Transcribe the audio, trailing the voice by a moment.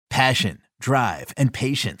Passion, drive, and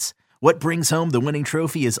patience. What brings home the winning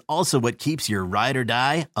trophy is also what keeps your ride or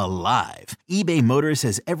die alive. eBay Motors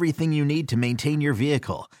has everything you need to maintain your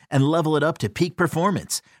vehicle and level it up to peak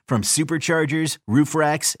performance, from superchargers, roof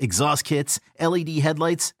racks, exhaust kits, LED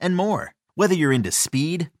headlights, and more. Whether you're into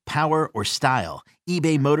speed, power, or style,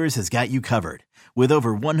 eBay Motors has got you covered. With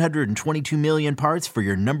over 122 million parts for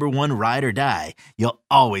your number one ride or die, you'll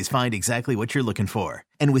always find exactly what you're looking for.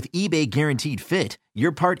 And with eBay Guaranteed Fit,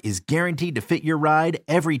 your part is guaranteed to fit your ride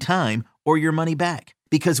every time or your money back.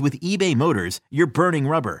 Because with eBay Motors, you're burning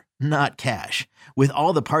rubber, not cash. With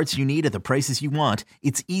all the parts you need at the prices you want,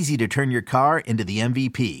 it's easy to turn your car into the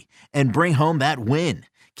MVP and bring home that win.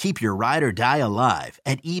 Keep your ride or die alive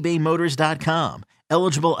at ebaymotors.com.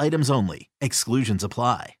 Eligible items only. Exclusions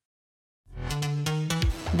apply.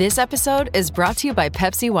 This episode is brought to you by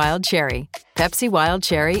Pepsi Wild Cherry. Pepsi Wild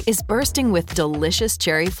Cherry is bursting with delicious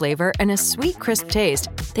cherry flavor and a sweet, crisp taste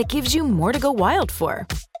that gives you more to go wild for.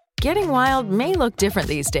 Getting wild may look different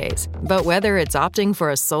these days, but whether it's opting for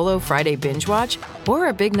a solo Friday binge watch or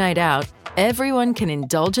a big night out, everyone can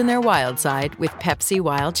indulge in their wild side with Pepsi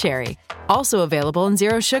Wild Cherry. Also available in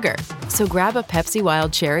Zero Sugar. So grab a Pepsi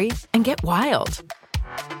Wild Cherry and get wild.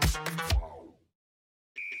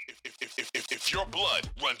 If your blood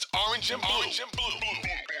runs orange and blue,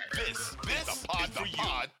 this is the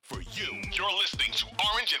pod for you. You're listening to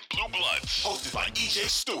Orange and Blue Bloods, hosted by EJ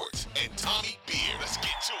Stewart and Tommy Beer. Let's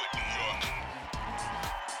get to it, New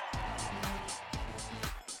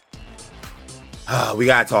York. We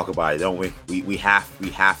gotta talk about it, don't we? We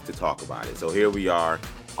have to talk about it. So here we are,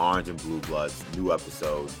 Orange and Blue Bloods, new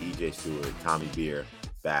episode. EJ Stewart, Tommy Beer,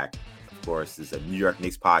 back. Of course, this is a New York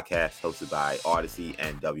Knicks podcast hosted by Odyssey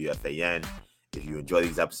and WFAN. If you enjoy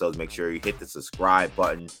these episodes, make sure you hit the subscribe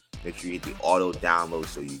button. Make sure you hit the auto download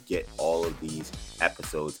so you get all of these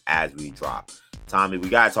episodes as we drop. Tommy, we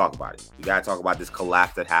got to talk about it. We got to talk about this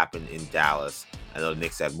collapse that happened in Dallas. I know the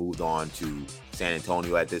Knicks have moved on to San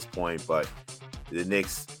Antonio at this point, but the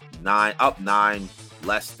Knicks up nine,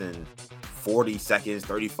 less than 40 seconds,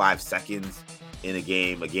 35 seconds in a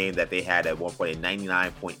game that they had at one point a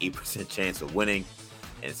 99.8% chance of winning.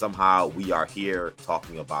 And somehow we are here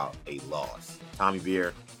talking about a loss. Tommy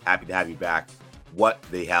Beer, happy to have you back. What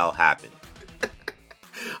the hell happened?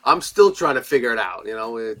 I'm still trying to figure it out. You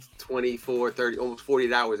know, it's 24, 30, almost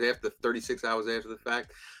 48 hours after, 36 hours after the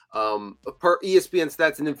fact. Per ESPN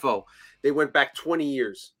Stats and Info, they went back 20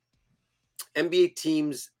 years. NBA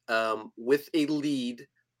teams with a lead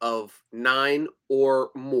of 9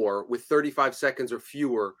 or more with 35 seconds or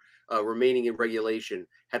fewer remaining in regulation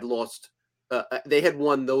had lost. They had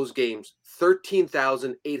won those games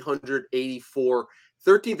 13,884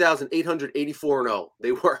 13,884-0.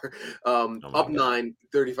 They were up 9,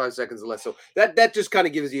 35 seconds or less. So that just kind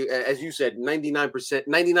of gives you, as you said,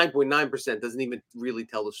 99.9% doesn't even really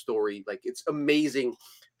tell the story. Like, it's amazing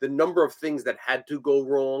the number of things that had to go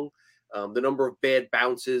wrong, the number of bad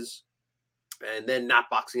bounces, and then not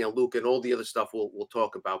boxing out Luka and all the other stuff we'll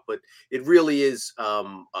talk about. But it really is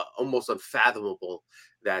almost unfathomable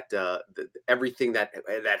that everything that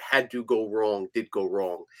had to go wrong did go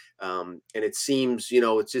wrong. And it seems, it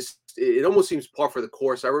almost seems par for the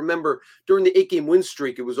course. I remember during the 8-game win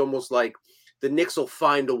streak, it was almost like the Knicks will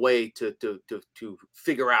find a way to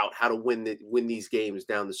figure out how to win these games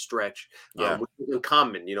down the stretch, which was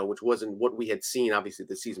uncommon, which wasn't what we had seen, obviously,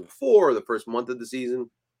 the season before, or the first month of the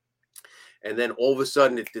season. And then all of a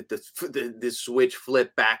sudden, this switch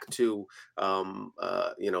flipped back to,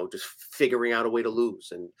 just figuring out a way to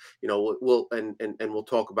lose. And we'll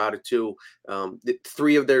talk about it too.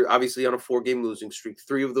 Three of their, obviously on a 4-game losing streak,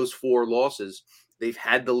 3 of those 4 losses, they've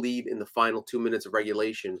had the lead in the final 2 minutes of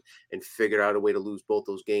regulation and figured out a way to lose both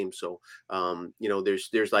those games. So,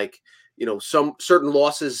 there's like, some certain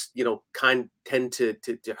losses, tend to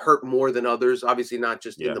hurt more than others. Obviously not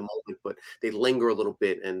just in the moment, but they linger a little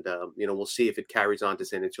bit. And, we'll see if it carries on to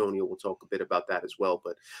San Antonio. We'll talk a bit about that as well.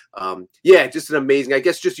 But just an amazing, I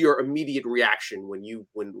guess, just your immediate reaction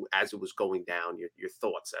as it was going down, your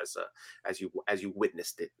thoughts as you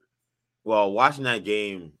witnessed it. Well, watching that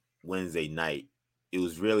game Wednesday night, it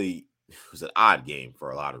was an odd game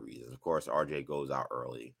for a lot of reasons. Of course, RJ goes out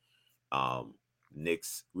early.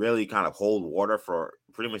 Knicks really kind of hold water for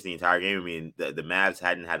pretty much the entire game. I mean, the Mavs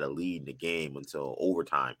hadn't had a lead in the game until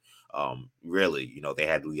overtime. They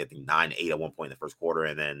had the lead, I think, 9-8 at one point in the first quarter,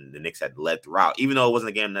 and then the Knicks had led throughout. Even though it wasn't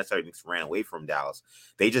a game necessarily Knicks ran away from Dallas,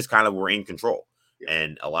 they just kind of were in control. Yeah.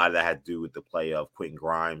 And a lot of that had to do with the play of Quentin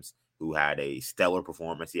Grimes, who had a stellar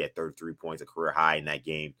performance. He had 33 points, a career high in that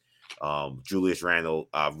game. Julius Randle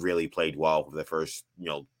really played well for the first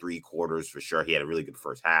 3 quarters for sure. He had a really good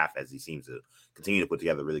first half, as he seems to continue to put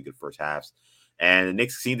together really good first halves. And the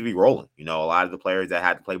Knicks seem to be rolling. A lot of the players that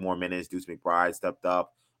had to play more minutes, Deuce McBride stepped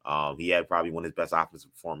up. He had probably one of his best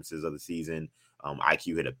offensive performances of the season.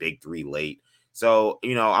 IQ hit a big 3 late. So,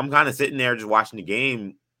 I'm kind of sitting there just watching the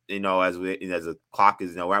game, as the clock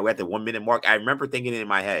is, we're at the 1 minute mark. I remember thinking in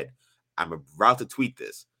my head, I'm about to tweet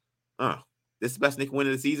this. This is the best Knicks win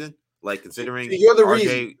of the season? Like, considering you're the RJ...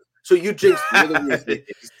 reason. So you jinxed. You're the reason.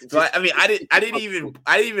 So I didn't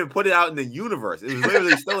even put it out in the universe. It was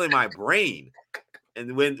literally still in my brain.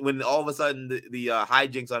 And when all of a sudden the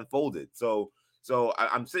hijinks unfolded, so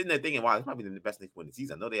I'm sitting there thinking, wow, this might be the best Knicks win of the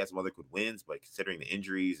season. I know they had some other good wins, but considering the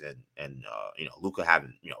injuries and Luka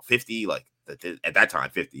having 50, like at that time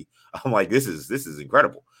 50, I'm like, this is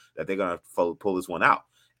incredible that they're gonna pull this one out.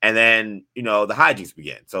 And then the hijinks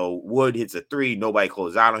begin. So Wood hits a 3, nobody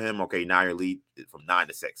closes out on him. Okay, now your lead from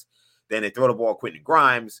 9-6. Then they throw the ball Quentin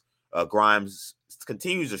Grimes. Grimes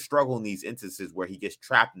continues to struggle in these instances where he gets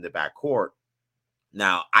trapped in the backcourt.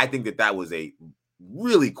 Now, I think that was a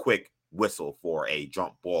really quick whistle for a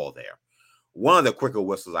jump ball there. One of the quicker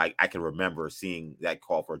whistles I can remember seeing that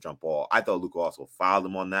call for a jump ball. I thought Luka also fouled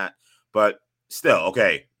him on that. But still,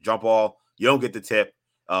 okay, jump ball. You don't get the tip.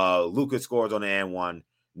 Luka scores on the and 1.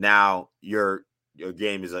 Now your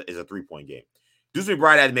game is a 3-point game. Deuce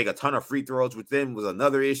McBride had to make a ton of free throws, which then was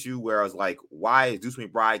another issue where I was like, why is Deuce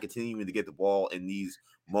McBride continuing to get the ball in these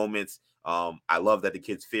moments? I love that the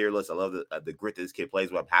kid's fearless. I love the grit that this kid plays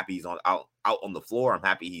with. I'm happy he's out on the floor. I'm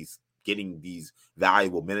happy he's getting these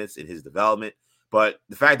valuable minutes in his development. But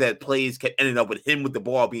the fact that plays kept ending up with him with the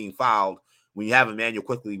ball being fouled, when you have Emmanuel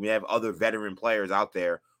Quickley, we have other veteran players out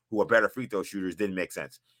there who are better free throw shooters, didn't make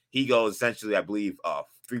sense. He goes essentially, I believe,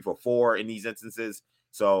 3 for 4 in these instances.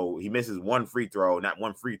 So he misses one free throw, and that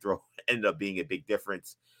one free throw ended up being a big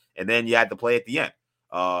difference. And then you had to play at the end.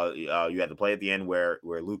 You had to play at the end where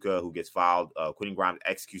Luka, who gets fouled, Quentin Grimes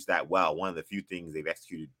executes that well. One of the few things they've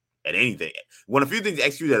executed at anything. One of the few things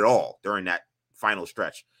executed at all during that final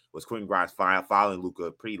stretch was Quentin Grimes fouling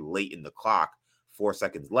Luka pretty late in the clock, 4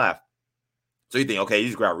 seconds left. So you think, okay, you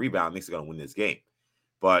just grab a rebound, Knicks are going to win this game.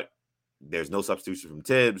 But there's no substitution from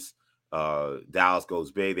Tibbs. Dallas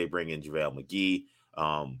goes big. They bring in JaVale McGee.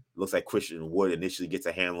 Looks like Christian Wood initially gets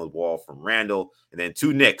a handle of the ball from Randall. And then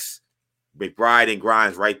 2 Knicks, McBride and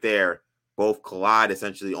Grimes right there, both collide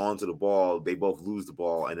essentially onto the ball. They both lose the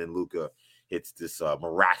ball. And then Luka hits this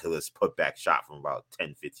miraculous putback shot from about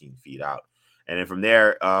 10, 15 feet out. And then from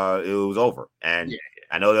there, it was over. And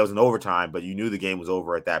I know there was an overtime, but you knew the game was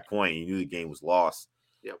over at that point. You knew the game was lost.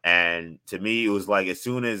 Yep. And to me, it was like as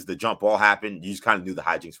soon as the jump ball happened, you just kind of knew the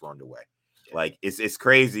hijinks were underway. Yeah. Like it's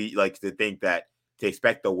crazy, like to think that to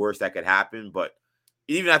expect the worst that could happen. But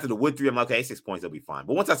even after the Wood 3, I'm like, okay, 6 points, they'll be fine.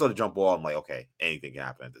 But once I saw the jump ball, I'm like, okay, anything can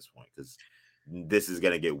happen at this point because this is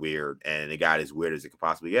gonna get weird, and it got as weird as it could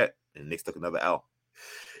possibly get. And Knicks took another L.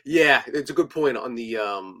 Yeah, it's a good point on the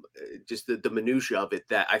just the minutia of it.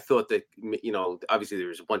 That I thought that obviously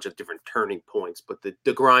there's a bunch of different turning points, but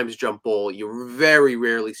the Grimes jump ball, you very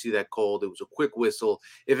rarely see that called. It was a quick whistle.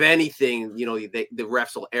 If anything, the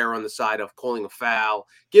refs will err on the side of calling a foul,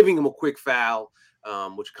 giving him a quick foul,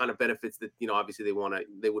 which kind of benefits that. Obviously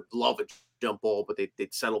they would love a jump ball, but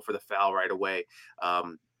they'd settle for the foul right away.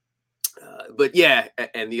 But yeah,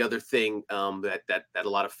 and the other thing that a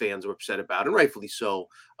lot of fans were upset about, and rightfully so,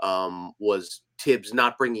 was Tibbs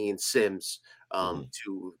not bringing in Sims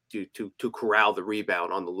to corral the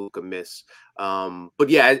rebound on the Luka miss. But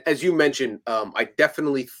yeah, as you mentioned, I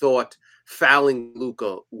definitely thought fouling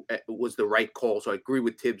Luka was the right call. So I agree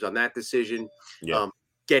with Tibbs on that decision. Yeah.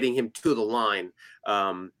 Getting him to the line.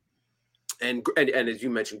 And as you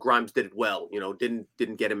mentioned, Grimes did it well. Didn't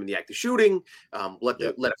get him in the act of shooting. Let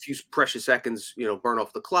a few precious seconds, burn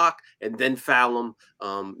off the clock, and then foul him.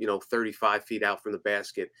 35 feet out from the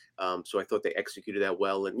basket. So I thought they executed that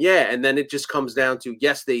well. And then it just comes down to,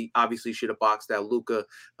 yes, they obviously should have boxed out Luka.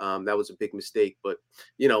 That was a big mistake. But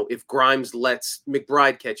if Grimes lets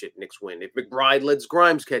McBride catch it, Knicks win. If McBride lets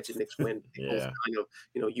Grimes catch it, Knicks win. Kind of,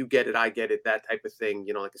 you get it, I get it, that type of thing.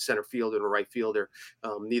 Like a center fielder and a right fielder.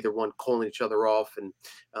 Neither one calling each other off, and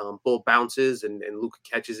ball bounces and Luka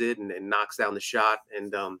catches it and knocks down the shot.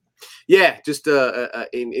 And just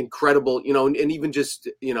incredible, and even just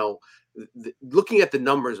looking at the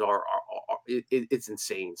numbers it's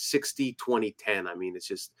insane. 60, 20, 10. I mean, it's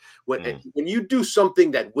just when you do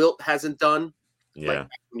something that Wilt hasn't done, Yeah.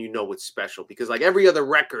 When you know it's special, because like every other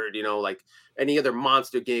record, like any other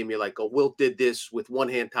monster game, you're like, oh, Wilt did this with one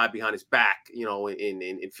hand tied behind his back,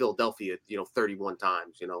 in Philadelphia, 31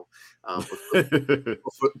 times,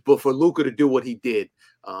 but for Luka to do what he did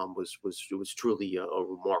was truly a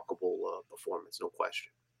remarkable performance, no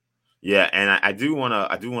question. Yeah, and I do want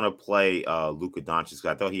to play Luka Doncic, because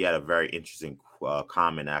I thought he had a very interesting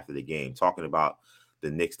comment after the game talking about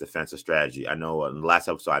the Knicks' defensive strategy. I know in the last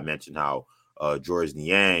episode I mentioned how George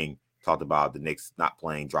Niang talked about the Knicks not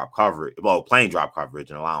playing drop coverage, playing drop coverage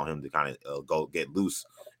and allowing him to kind of go get loose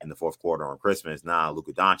in the fourth quarter on Christmas. Now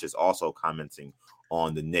Luka Doncic is also commenting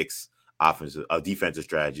on the Knicks' defensive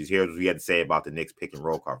strategies. Here's what he had to say about the Knicks pick and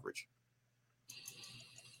roll coverage.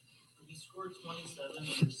 You scored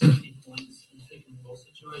 27 or 60 points in pick and roll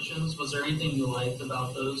situations. Was there anything you liked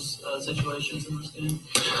about those situations in this game?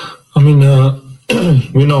 I mean,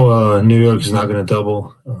 we know New York is not going to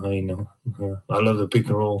double. I love the pick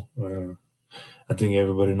and roll. I think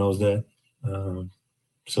everybody knows that.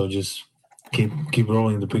 So just keep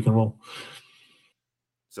rolling the pick and roll.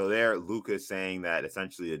 So there, Luka is saying that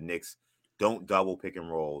essentially the Knicks don't double pick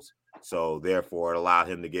and rolls, so therefore it allowed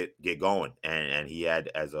him to get going. And he had,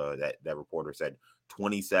 as that reporter said,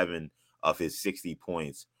 27 of his 60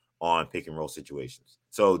 points on pick and roll situations.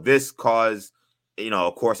 So this caused,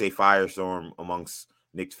 of course, a firestorm amongst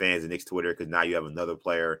Knicks fans and Knicks Twitter, because now you have another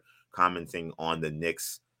player commenting on the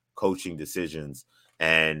Knicks coaching decisions.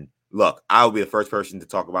 And look, I'll be the first person to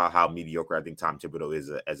talk about how mediocre I think Tom Thibodeau is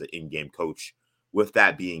as an in-game coach. With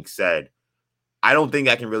that being said, I don't think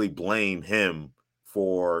I can really blame him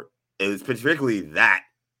for it, was particularly that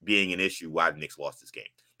being an issue why the Knicks lost this game.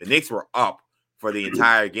 The Knicks were up for the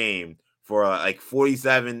entire game for like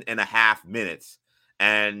 47 and a half minutes,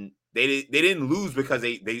 and they didn't lose because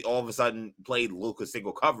they all of a sudden played Luka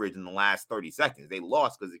single coverage in the last 30 seconds. They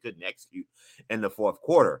lost because they couldn't execute in the fourth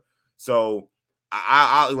quarter. So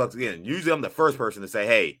I'll once again, usually I'm the first person to say,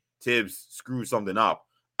 hey, Tibbs screwed something up.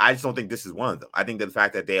 I just don't think this is one of them. I think that the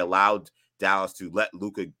fact that they allowed Dallas to let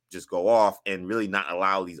Luka just go off and really not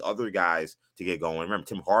allow these other guys to get going. Remember,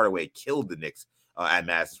 Tim Hardaway killed the Knicks at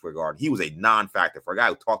Madison Square Garden. He was a non-factor. For a guy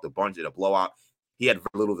who talked a bunch in a blowout, he had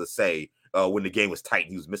very little to say when the game was tight.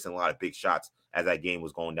 He was missing a lot of big shots as that game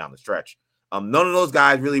was going down the stretch. None of those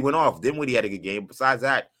guys really went off. Dinwiddie had a good game. Besides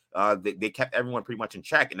that, they kept everyone pretty much in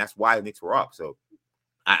check, and that's why the Knicks were up. So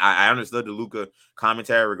I understood the Luka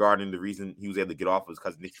commentary regarding the reason he was able to get off was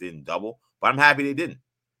because the Knicks didn't double, but I'm happy they didn't.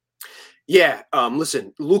 Yeah,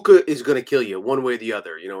 listen, Luka is going to kill you one way or the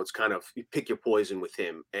other. It's kind of you pick your poison with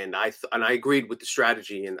him, and I agreed with the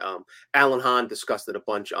strategy. And Alan Hahn discussed it a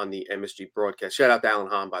bunch on the MSG broadcast. Shout out to Alan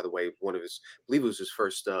Hahn, by the way, one of his, I believe it was his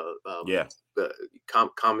first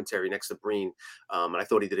commentary next to Breen, and I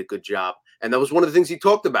thought he did a good job. And that was one of the things he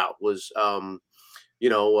talked about was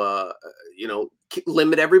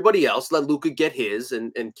limit everybody else, let Luka get his,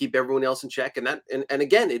 and keep everyone else in check. And that, and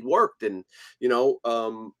again, it worked. And,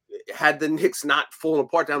 had the Knicks not fallen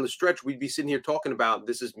apart down the stretch, we'd be sitting here talking about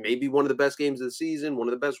this is maybe one of the best games of the season, one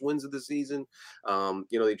of the best wins of the season.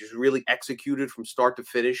 They just really executed from start to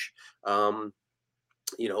finish.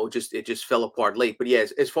 It just fell apart late. But yeah,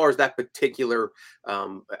 as far as that particular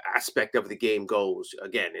aspect of the game goes,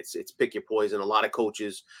 again, it's pick your poison. A lot of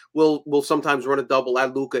coaches will sometimes run a double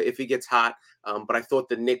at Luka if he gets hot. But I thought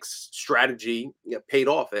the Knicks strategy paid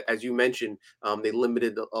off. As you mentioned, they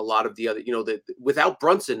limited a lot of the other, without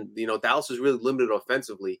Brunson, Dallas is really limited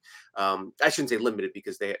offensively. I shouldn't say limited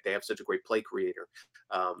because they have such a great play creator.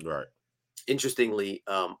 Right. Interestingly,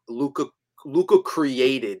 Luka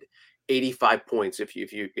created 85 points if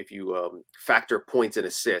you factor points and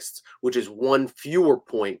assists, which is one fewer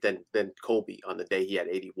point than Kobe on the day he had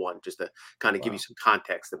 81, just to kind of give you some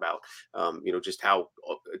context about just how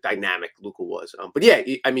dynamic Luka was. But yeah,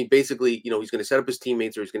 I mean, basically, he's going to set up his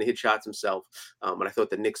teammates or he's going to hit shots himself. And I thought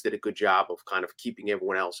the Knicks did a good job of kind of keeping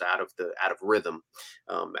everyone else out of rhythm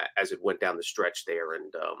as it went down the stretch there.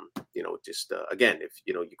 And again, if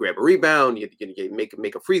you grab a rebound, you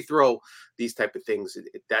make a free throw, these type of things,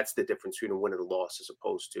 that's the difference between a win and a loss as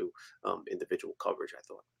opposed to individual coverage, I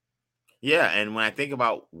thought. Yeah, and when I think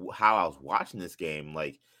about how I was watching this game,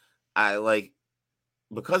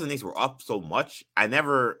 because the Knicks were up so much, I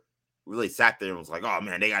never really sat there and was like, oh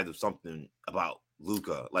man, they gotta do something about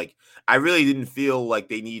Luka. Like, I really didn't feel like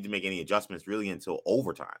they needed to make any adjustments really until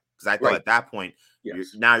overtime. Because I thought at that point,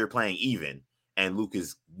 you're playing even, and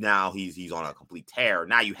Luka's now he's on a complete tear.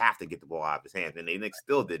 Now you have to get the ball out of his hands, and the Knicks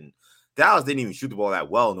still didn't. Dallas didn't even shoot the ball that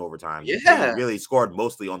well in overtime. Yeah. They really scored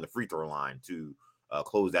mostly on the free throw line to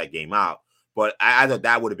close that game out. But I thought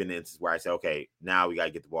that would have been the instance where I said, okay, now we got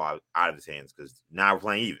to get the ball out of his hands because now we're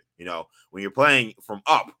playing even. You know, when you're playing from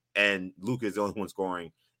up and Luka is the only one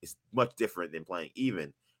scoring, it's much different than playing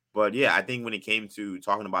even. But yeah, I think when it came to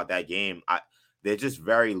talking about that game, there's just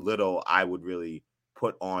very little I would really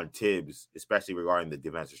put on Tibbs, especially regarding the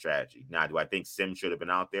defensive strategy. Now, do I think Sims should have been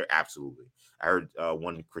out there? Absolutely. I heard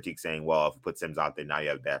one critique saying, well, if you put Sims out there, now you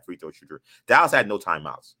have a bad free throw shooter. Dallas had no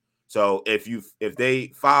timeouts. So if they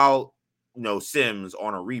foul, Sims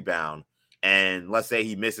on a rebound, and let's say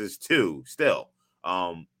he misses 2 still,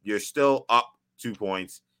 you're still up 2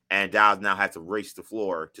 points, and Dallas now has to race the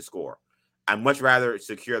floor to score. I'd much rather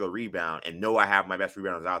secure the rebound and know I have my best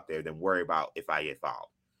rebounders out there than worry about if I get fouled.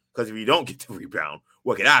 Because if you don't get the rebound,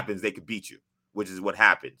 what could happen is they could beat you, which is what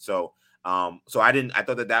happened. So I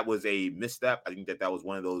thought that was a misstep. I think that was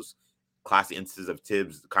one of those classic instances of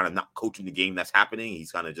Tibbs kind of not coaching the game that's happening.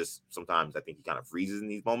 He's kind of just, sometimes I think he kind of freezes in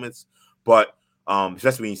these moments, but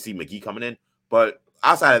especially when you see McGee coming in. But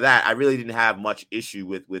outside of that, I really didn't have much issue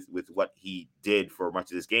with what he did for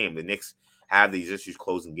much of this game. The Knicks have these issues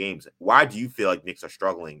closing games. Why do you feel like Knicks are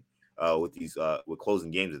struggling with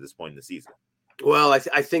closing games at this point in the season? Well, I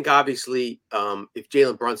think obviously if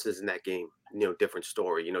Jalen Brunson is in that game, different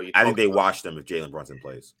story. I think they watched them if Jalen Brunson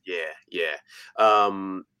plays. Yeah.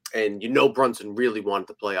 And Brunson really wanted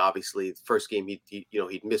to play. Obviously, the first game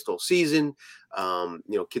he'd missed all season.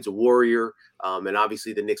 Kid's a warrior, and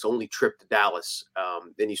obviously the Knicks only trip to Dallas.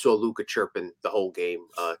 And you saw Luka chirping the whole game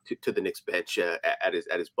to the Knicks bench at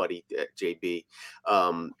his buddy JB.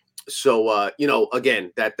 So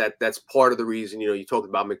again, that's part of the reason. You talked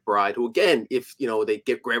about McBride, who again, if they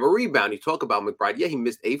grab a rebound, you talk about McBride. Yeah, he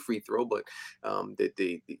missed a free throw, but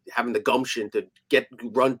the having the gumption to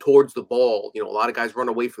run towards the ball. A lot of guys run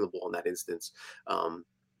away from the ball in that instance.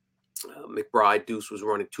 McBride, Deuce was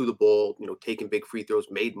running to the ball, taking big free throws,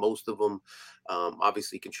 made most of them.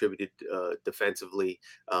 Obviously contributed defensively.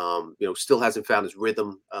 Still hasn't found his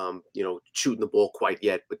rhythm. Shooting the ball quite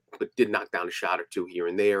yet, but did knock down a shot or two here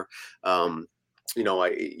and there.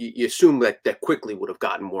 You assume that quickly would have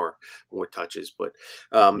gotten more touches, but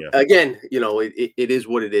again, it is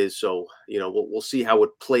what it is. So we'll see how it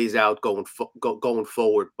plays out going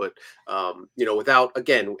forward. But without,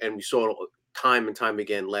 again, and we saw it time and time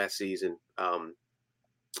again last season,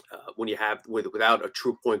 when you have without a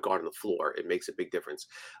true point guard on the floor, it makes a big difference.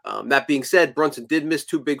 That being said, Brunson did miss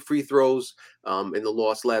 2 big free throws in the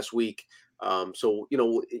loss last week.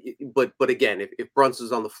 But again, if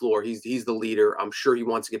Brunson's on the floor, he's the leader. I'm sure he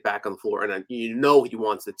wants to get back on the floor, and he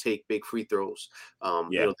wants to take big free throws.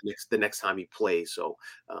 The next time he plays. So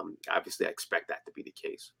obviously, I expect that to be the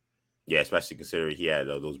case. Yeah, especially considering he had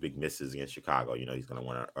those big misses against Chicago. He's going to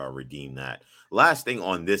want to redeem that. Last thing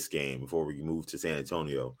on this game before we move to San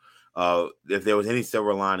Antonio, if there was any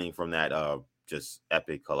silver lining from that just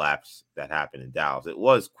epic collapse that happened in Dallas, it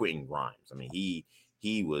was Quentin Grimes. I mean,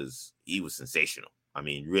 he was sensational. I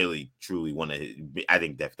mean, really, truly I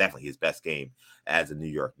think definitely his best game as a New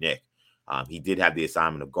York Knick. He did have the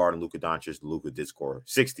assignment of guarding Luka Doncic. Luka did score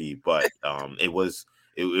 60, but it was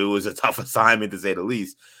a tough assignment to say the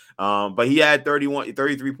least. But he had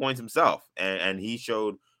 33 points himself, and he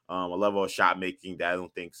showed a level of shot making that I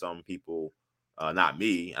don't think some people, not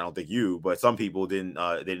me, I don't think you, but some people didn't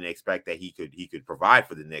expect that he could provide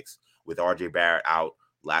for the Knicks with RJ Barrett out,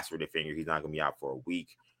 lacerated finger. He's not going to be out for a week,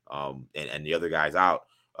 and the other guys out.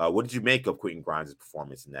 What did you make of Quentin Grimes'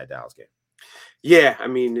 performance in that Dallas game? Yeah, I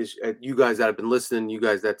mean, you guys that have been listening, you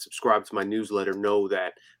guys that subscribe to my newsletter know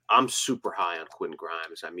that I'm super high on Quentin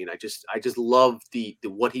Grimes. I mean, I just love the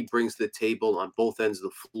what he brings to the table on both ends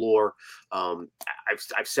of the floor.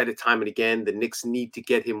 I've said it time and again. The Knicks need to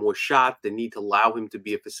get him more shot. They need to allow him to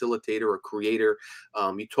be a facilitator or creator.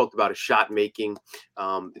 You talked about his shot making.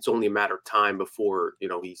 It's only a matter of time before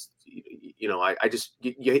he's. You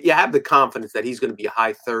have the confidence that he's going to be a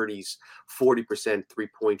high 30s, 40%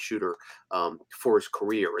 3-point shooter for his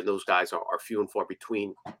career, and those guys are few and far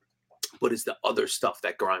between. But it's the other stuff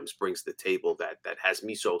that Grimes brings to the table that has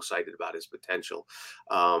me so excited about his potential.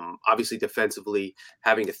 Obviously, defensively,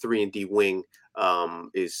 having a 3-and-D wing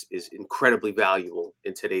is incredibly valuable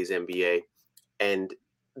in today's NBA. And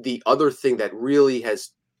the other thing that really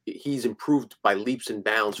he's improved by leaps and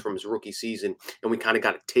bounds from his rookie season, and we kind of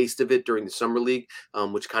got a taste of it during the summer league,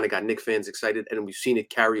 which kind of got Knicks fans excited, and we've seen it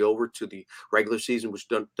carry over to the regular season, which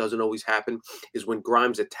doesn't always happen, is when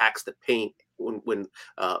Grimes attacks the paint. When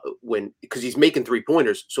because he's making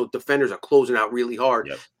 3-pointers, so defenders are closing out really hard.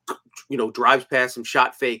 Yep. drives past him,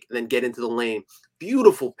 shot fake, and then get into the lane.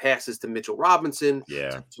 Beautiful passes to Mitchell Robinson,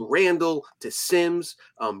 to Randall, to Sims.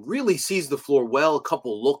 Really sees the floor well. A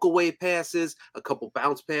couple look away passes, a couple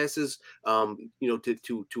bounce passes.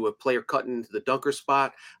 To a player cutting into the dunker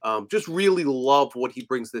spot. Just really love what he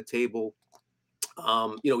brings to the table.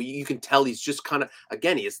 You can tell he's just kind of,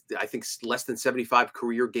 again, he has, I think, less than 75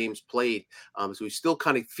 career games played. So he's still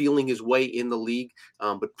kind of feeling his way in the league,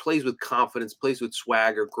 but plays with confidence, plays with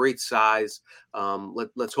swagger, great size.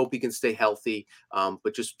 Let's hope he can stay healthy.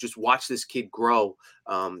 But just watch this kid grow.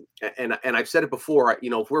 And I've said it before,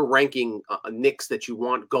 if we're ranking Knicks that you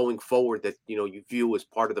want going forward, that, you view as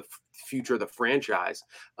part of the future of the franchise,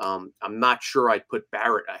 I'm not sure I'd put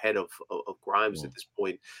Barrett ahead of Grimes at this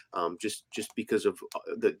point, just because of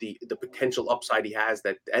the potential upside he has,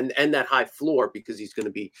 that and that high floor, because he's going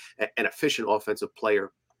to be an efficient offensive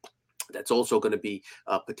player that's also going to be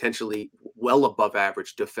potentially well above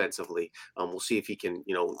average defensively. We'll see if he can,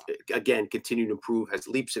 again, continue to improve, has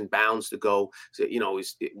leaps and bounds to go. So,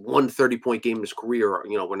 he's won 30-point game in his career.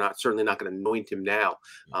 We're certainly not going to anoint him now.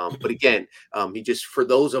 But again, he just, for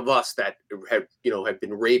those of us that have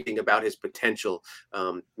been raving about his potential,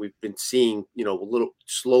 we've been seeing, a little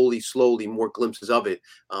slowly more glimpses of it.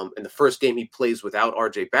 And the first game he plays without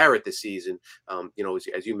RJ Barrett this season,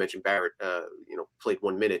 as you mentioned, Barrett, played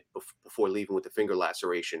 1 minute before leaving with the finger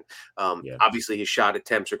laceration. Obviously his shot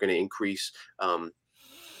attempts are going to increase,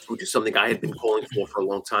 which is something I had been calling for a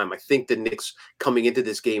long time. I think the Knicks coming into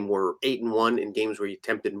this game were 8-1 in games where he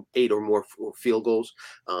attempted 8 or more field goals.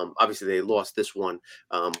 Obviously they lost this one,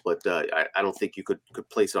 but I don't think you could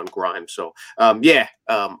place it on Grimes. So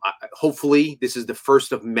hopefully this is the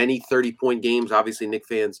first of many 30-point games. Obviously Knicks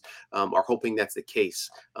fans are hoping that's the case.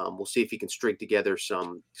 We'll see if he can string together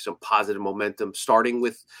some positive momentum, starting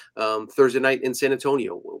with Thursday night in San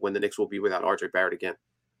Antonio, when the Knicks will be without RJ Barrett again.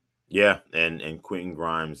 Yeah, and Quentin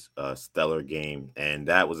Grimes, stellar game, and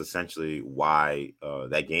that was essentially why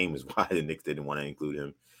that game is why the Knicks didn't want to include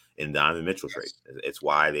him in the Donovan Mitchell trade. It's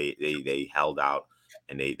why they held out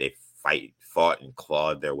and they fought and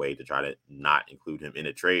clawed their way to try to not include him in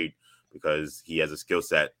a trade, because he has a skill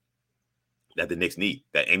set that the Knicks need,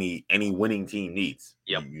 that any winning team needs.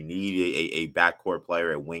 Yep. You need a backcourt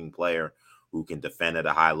player, a wing player who can defend at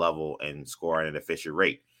a high level and score at an efficient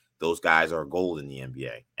rate. Those guys are gold in the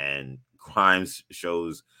NBA, and Grimes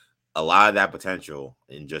shows a lot of that potential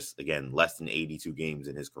in just, again, less than 82 games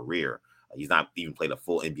in his career. He's not even played a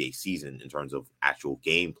full NBA season in terms of actual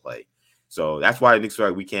gameplay. So that's why the Knicks are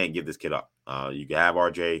like, we can't give this kid up. You can have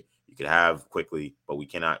RJ, you could have Quickly, but we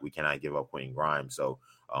cannot give up Quentin Grimes. So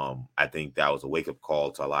I think that was a wake-up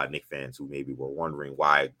call to a lot of Knicks fans who maybe were wondering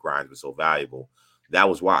why Grimes was so valuable. That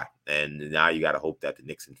was why. And now you got to hope that the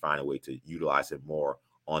Knicks can find a way to utilize him more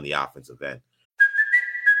on the offensive end.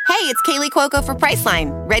 Hey, it's Kaylee Cuoco for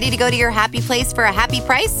Priceline. Ready to go to your happy place for a happy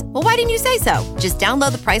price? Well, why didn't you say so? Just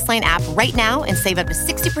download the Priceline app right now and save up to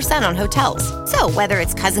 60% on hotels. So whether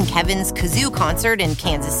it's Cousin Kevin's Kazoo Concert in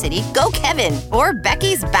Kansas City, go Kevin, or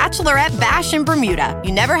Becky's Bachelorette Bash in Bermuda,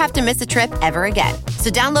 you never have to miss a trip ever again.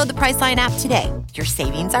 So download the Priceline app today. Your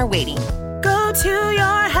savings are waiting. Go to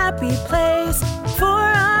your happy place for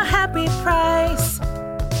a happy price.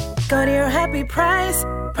 Go to your happy price,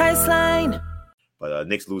 Priceline. But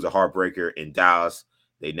Knicks lose a heartbreaker in Dallas.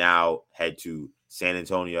 They now head to San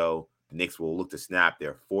Antonio. The Knicks will look to snap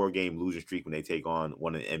their 4-game losing streak when they take on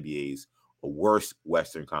one of the NBA's worst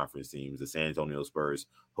Western Conference teams. The San Antonio Spurs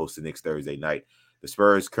host the Knicks Thursday night. The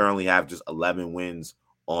Spurs currently have just 11 wins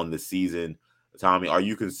on the season. Tommy, are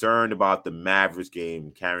you concerned about the Mavericks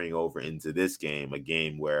game carrying over into this game, a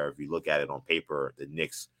game where, if you look at it on paper, the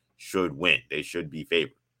Knicks should win? They should be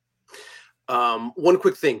favored. One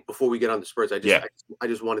quick thing before we get on the Spurs, I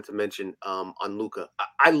just wanted to mention on Luka.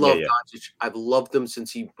 I love Doncic. I've loved him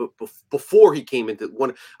since before he came into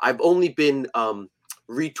one. I've only been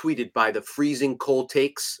retweeted by the Freezing Cold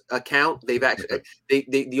Takes account. They've actually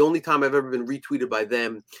the only time I've ever been retweeted by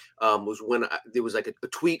them was when there was like a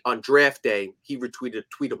tweet on draft day. He retweeted a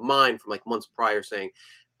tweet of mine from like months prior saying,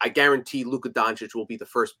 I guarantee Luka Doncic will be the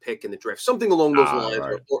first pick in the draft, something along those lines,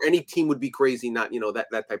 right. or any team would be crazy, not,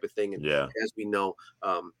 that type of thing. And as we know,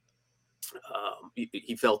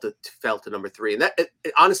 he fell to number 3. And that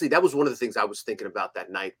honestly, that was one of the things I was thinking about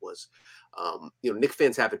that night was, Knicks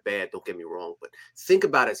fans have it bad. Don't get me wrong, but think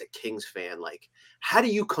about it as a Kings fan, like, how do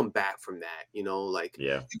you come back from that?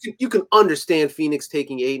 You can understand Phoenix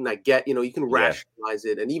taking 8, and I get, you can rationalize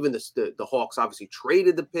it. And even the Hawks obviously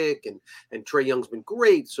traded the pick, and Trae Young's been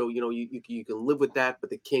great. So, you can live with that,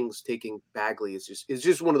 but the Kings taking Bagley is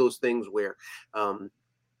just one of those things where,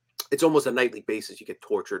 it's almost a nightly basis. You get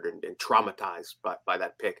tortured and traumatized by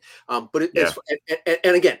that pick. But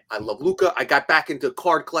and again, I love Luka. I got back into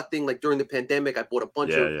card collecting like during the pandemic. I bought a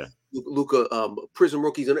bunch of Luka Prism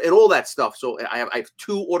rookies and all that stuff. So I have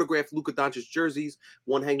 2 autographed Luka Doncic jerseys,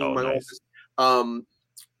 one hanging in my office.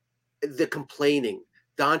 The complaining.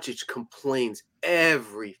 Doncic complains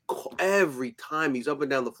every time he's up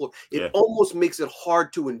and down the floor. It almost makes it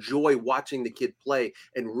hard to enjoy watching the kid play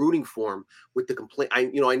and rooting for him with the complaint.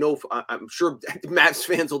 I'm sure Mavs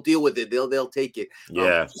fans will deal with it. They'll take it.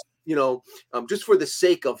 Just for the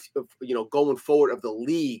sake of going forward of the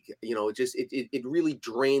league, it really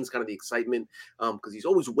drains kind of the excitement because he's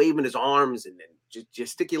always waving his arms and just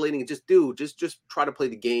gesticulating and just try to play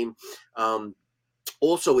the game.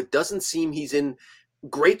 Also, it doesn't seem he's in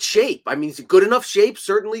great shape. I mean, he's in good enough shape,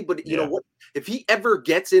 certainly, but you know what? If he ever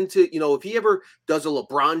gets into, if he ever does a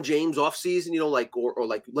LeBron James offseason, or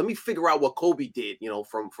let me figure out what Kobe did,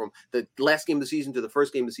 from the last game of the season to the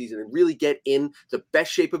first game of the season and really get in the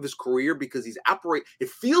best shape of his career because he's it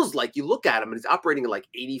feels like you look at him and he's operating at like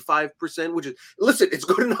 85%, which is, listen, it's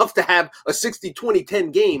good enough to have a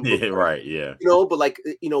 60-20-10 game. But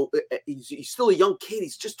he's still a young kid.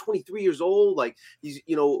 He's just 23 years old. Like he's,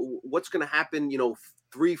 what's going to happen,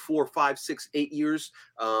 3, 4, 5, 6, 8 years.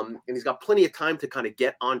 And he's got plenty of time to kind of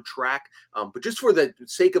get on track. But just for the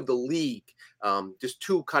sake of the league, just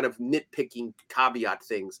 2 kind of nitpicking caveat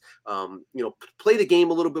things, play the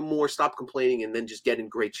game a little bit more, stop complaining, and then just get in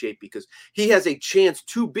great shape because he has a chance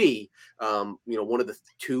to be, one of the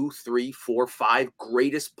 2, 3, 4, 5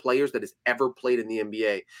 greatest players that has ever played in the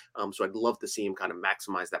NBA. So I'd love to see him kind of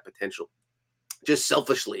maximize that potential. Just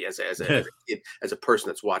selfishly as a person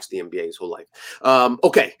that's watched the NBA his whole life.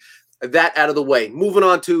 Okay, that out of the way. Moving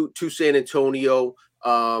on to San Antonio.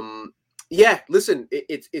 Listen,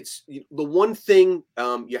 it's the one thing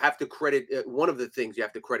you have to credit. One of the things you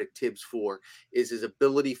have to credit Tibbs for is his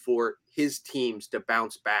ability for his teams to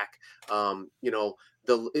bounce back. In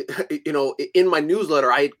my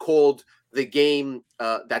newsletter, I had called the game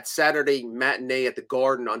that Saturday matinee at the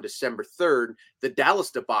Garden on December 3rd, the Dallas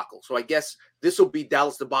debacle. So I guess this will be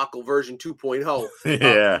Dallas debacle version 2.0.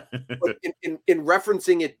 But in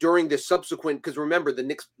referencing it during the subsequent, because remember, the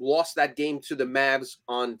Knicks lost that game to the Mavs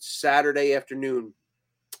on Saturday afternoon,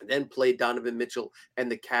 and then played Donovan Mitchell and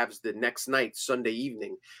the Cavs the next night, Sunday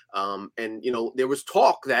evening. There was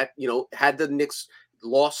talk that, had the Knicks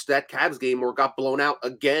lost that Cavs game or got blown out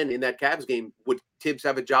again in that Cavs game, would Tibbs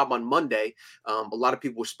have a job on Monday? A lot of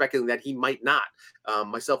people were speculating that he might not,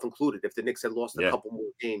 myself included, if the Knicks had lost a couple more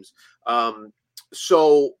games.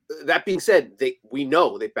 So that being said, we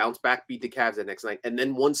know they bounced back, beat the Cavs the next night, and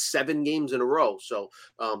then won 7 games in a row. So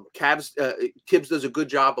Tibbs does a good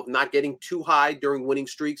job of not getting too high during winning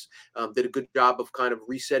streaks. Did a good job of kind of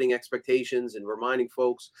resetting expectations and reminding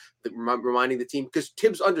folks, reminding the team, because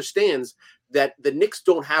Tibbs understands that the Knicks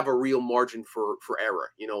don't have a real margin for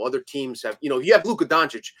error. Other teams have, if you have Luka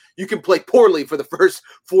Doncic, you can play poorly for the first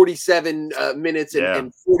 47 minutes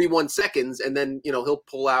and 41 seconds, and then, he'll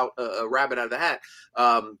pull out a rabbit out of the hat.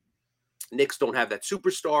 Knicks don't have that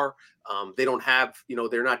superstar. They don't have,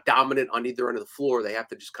 they're not dominant on either end of the floor. They have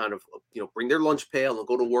to just kind of, bring their lunch pail and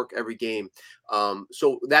go to work every game.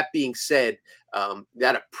 So that being said,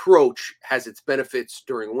 that approach has its benefits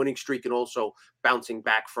during a winning streak and also bouncing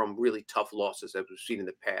back from really tough losses as we've seen in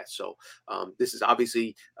the past. So this is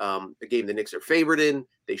obviously a game the Knicks are favored in.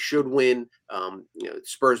 They should win.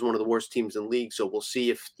 Spurs, one of the worst teams in the league. So we'll see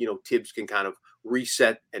if, Tibbs can kind of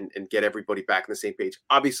reset and get everybody back on the same page.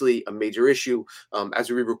 Obviously, a major issue as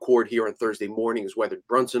we record here on Thursday morning is whether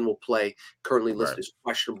Brunson will play. Currently listed as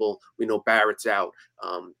questionable. We know Barrett's out.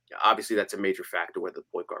 Obviously, that's a major factor whether the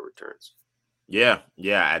point guard returns. Yeah.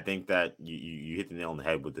 I think that you hit the nail on the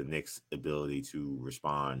head with the Knicks' ability to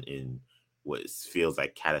respond in what feels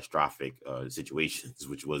like catastrophic situations,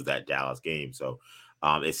 which was that Dallas game. So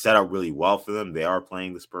it's set up really well for them. They are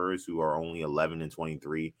playing the Spurs, who are only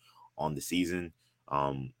 11-23 on the season.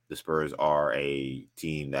 The Spurs are a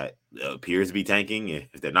team that appears to be tanking.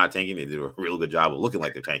 If they're not tanking, they do a real good job of looking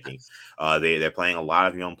like they're tanking. They're playing a lot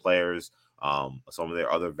of young players. Some of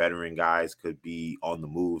their other veteran guys could be on the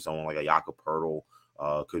move. Someone like a Jakob Poeltl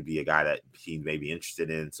could be a guy that he may be interested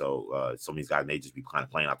in. So some of these guys may just be kind of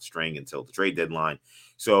playing out the string until the trade deadline.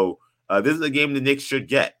 So this is a game the Knicks should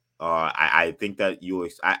get. I think that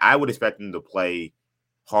I would expect them to play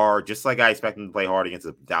hard, just like I expect them to play hard against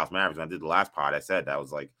the Dallas Mavericks. When I did the last pod, I said that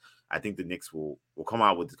was like, I think the Knicks will come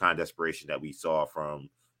out with the kind of desperation that we saw from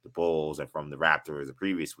the Bulls and from the Raptors the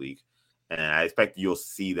previous week. And I expect you'll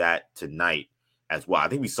see that tonight as well. I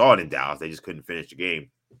think we saw it in Dallas. They just couldn't finish the game.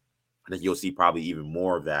 I think you'll see probably even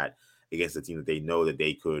more of that against a team that they know that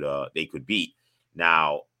they could beat.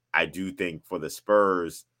 Now, I do think for the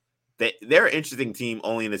Spurs, they're an interesting team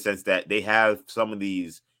only in the sense that they have some of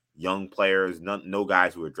these young players, no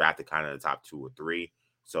guys who are drafted kind of in the top 2 or 3.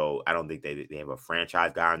 So I don't think they have a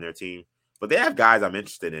franchise guy on their team, but they have guys I'm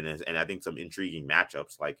interested in, and I think some intriguing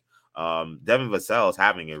matchups. Like Devin Vassell is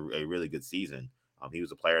having a really good season. He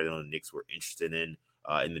was a player that the Knicks were interested in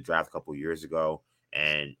the draft a couple of years ago.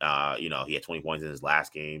 And, he had 20 points in his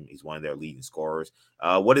last game. He's one of their leading scorers.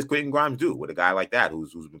 What does Quentin Grimes do with a guy like that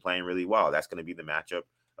who's been playing really well? That's going to be the matchup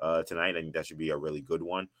tonight. I think that should be a really good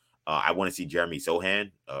one. I want to see Jeremy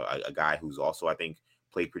Sohan, a guy who's also, I think,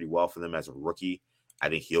 played pretty well for them as a rookie. I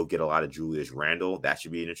think he'll get a lot of Julius Randle. That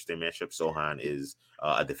should be an interesting matchup. Sohan is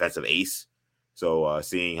a defensive ace. So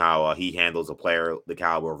seeing how he handles a player the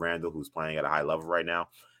caliber of Randle, who's playing at a high level right now.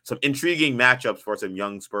 Some intriguing matchups for some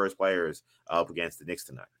young Spurs players up against the Knicks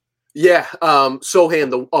tonight. Yeah,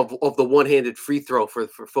 Sohan of the one-handed free throw for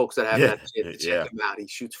folks that haven't had a chance to check him out. He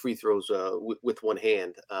shoots free throws with one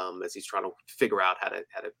hand as he's trying to figure out how to.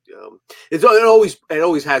 It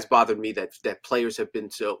always has bothered me that players have been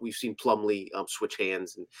so. We've seen Plumlee switch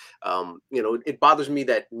hands, and it bothers me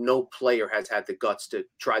that no player has had the guts to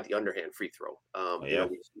try the underhand free throw.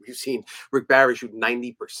 We've seen Rick Barry shoot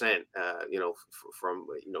 90%. From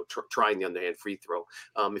trying the underhand free throw.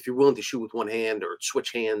 If you're willing to shoot with one hand or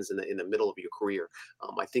switch hands in the middle of your career,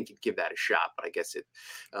 I think you'd give that a shot. But I guess it,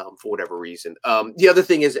 for whatever reason. The other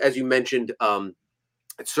thing is, as you mentioned,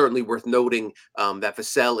 it's certainly worth noting that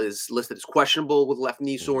Vassell is listed as questionable with left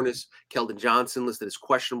knee soreness. Keldon Johnson listed as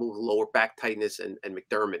questionable with lower back tightness, and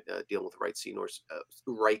McDermott dealing with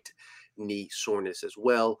right knee soreness as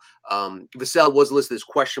well. Vassell was listed as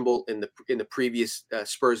questionable in the previous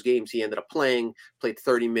Spurs games. He ended up played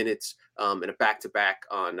 30 minutes in a back-to-back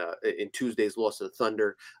in Tuesday's loss to the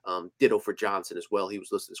Thunder. Ditto for Johnson as well. He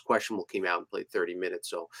was listed as questionable, came out and played 30 minutes.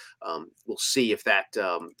 So we'll see if that,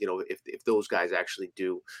 if those guys actually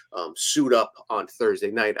do suit up on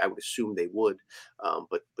Thursday night. I would assume they would,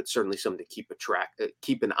 but certainly something to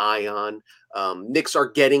keep an eye on. Knicks are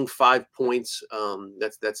getting 5 points.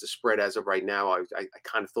 That's a spread as of right now. I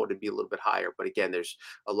kind of thought it'd be a little bit higher, but again, there's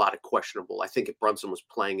a lot of questionable. I think if Brunson was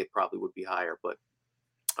playing, it probably would be higher, but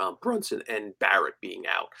Brunson and Barrett being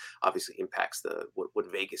out obviously impacts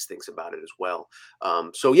what Vegas thinks about it as well.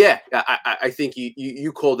 So yeah, I think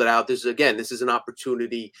you called it out. This is an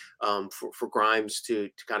opportunity for Grimes to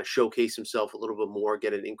kind of showcase himself a little bit more,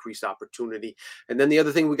 get an increased opportunity. And then the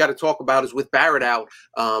other thing we got to talk about is with Barrett out,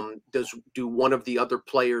 do one of the other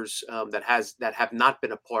players that have not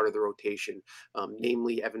been a part of the rotation,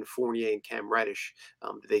 namely Evan Fournier and Cam Reddish,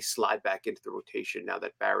 do they slide back into the rotation now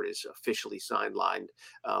that Barrett is officially sidelined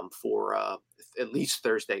for at least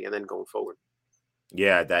Thursday and then going forward?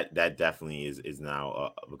 Yeah, that definitely is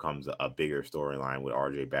now becomes a bigger storyline with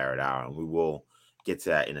RJ Barrett out, and we will get to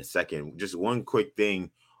that in a second. Just one quick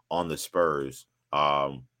thing on the Spurs.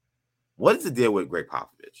 What is the deal with Greg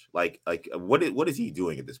Popovich? Like what is he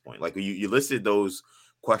doing at this point? Like you listed those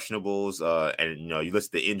questionables, and you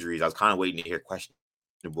listed the injuries. I was kind of waiting to hear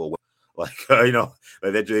questionable.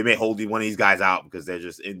 They may hold one of these guys out because they're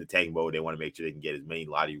just in the tank mode. They want to make sure they can get as many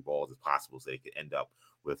lottery balls as possible so they can end up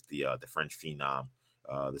with the French phenom,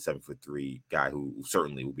 the 7'3" guy who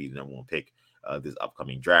certainly will be the number one pick this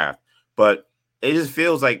upcoming draft. But it just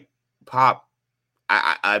feels like Pop.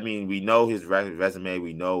 I mean, we know his resume.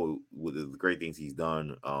 We know the great things he's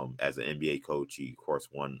done as an NBA coach. He, of course,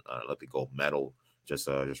 won an Olympic gold medal just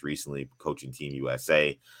recently, coaching Team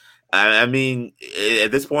USA. I mean,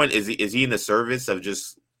 at this point, is he in the service of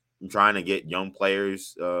just trying to get young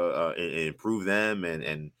players and improve them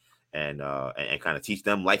and kind of teach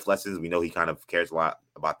them life lessons? We know he kind of cares a lot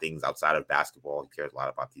about things outside of basketball. He cares a lot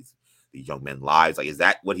about these young men's lives. Like, is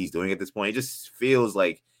that what he's doing at this point? It just feels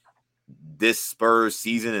like this Spurs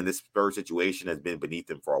season and this Spurs situation has been beneath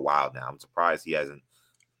him for a while now. I'm surprised he hasn't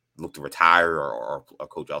looked to retire or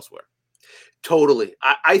coach elsewhere. Totally.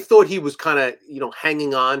 I thought he was kind of,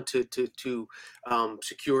 hanging on to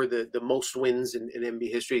secure the most wins in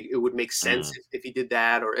NBA history. It would make sense if he did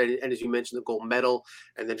that, and as you mentioned, the gold medal,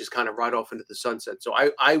 and then just kind of ride off into the sunset. So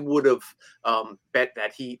I would have bet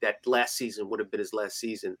that last season would have been his last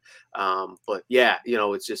season. But yeah,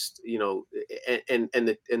 it's just,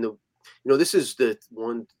 this is the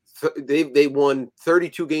one. They won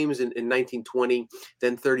 32 games in 1920,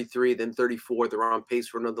 then 33, then 34. They're on pace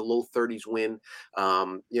for another low 30s win.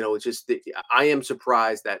 It's just I am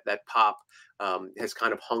surprised that Pop has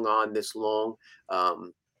kind of hung on this long.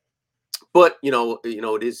 But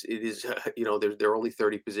it is there are only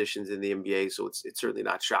 30 positions in the NBA, so it's certainly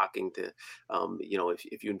not shocking to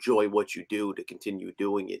if you enjoy what you do, to continue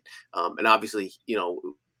doing it. And obviously,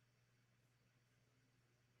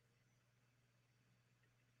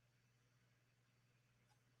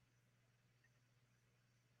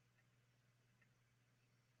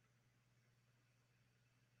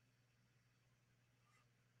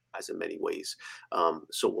 as in many ways.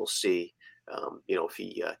 So we'll see, if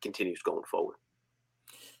he continues going forward.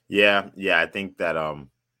 Yeah, I think that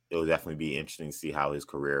it will definitely be interesting to see how his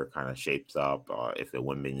career kind of shapes up. If the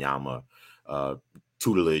Wembanyama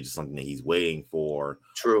tutelage is something that he's waiting for,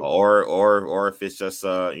 true, or if it's just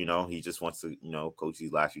he just wants to coach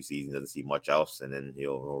these last few seasons, doesn't see much else, and then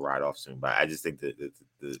he'll ride off soon. But I just think that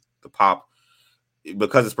the pop,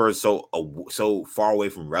 because the Spurs are so far away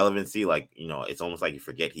from relevancy, like it's almost like you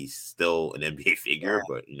forget he's still an NBA figure.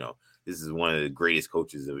 But this is one of the greatest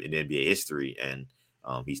coaches in NBA history, and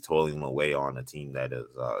he's toiling them away on a team that is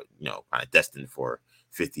kind of destined for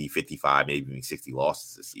 50, 55, maybe even 60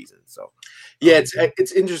 losses this season. So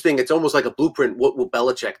it's interesting. It's almost like a blueprint. What will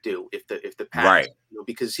Belichick do if the Pats, right?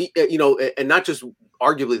 Because he and not just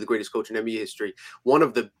arguably the greatest coach in NBA history, one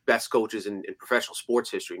of the best coaches in professional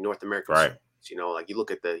sports history, North American right sports. Like you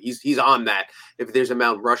look at he's on that. If there's a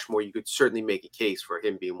Mount Rushmore, you could certainly make a case for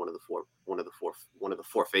him being one of the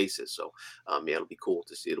four faces. So it'll be cool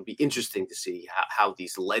to see. It'll be interesting to see how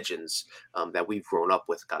these legends that we've grown up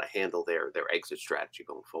with kind of handle their exit strategy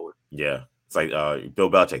going forward. Yeah. It's like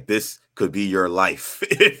Bill Belichick, this could be your life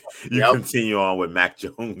if you continue on with Mac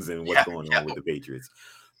Jones and what's going on with the Patriots.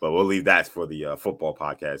 But we'll leave that for the football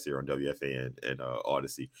podcast here on WFA and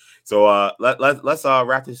Odyssey. So let's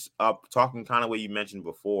wrap this up talking kind of what you mentioned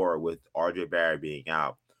before with RJ Barrett being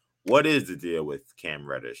out. What is the deal with Cam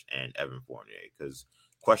Reddish and Evan Fournier? Because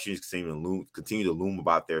questions continue to loom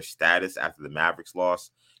about their status after the Mavericks loss.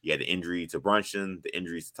 You had the injury to Brunson, the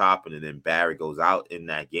injuries to Toppin, and then Barrett goes out in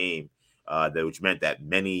that game, which meant that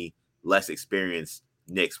many less experienced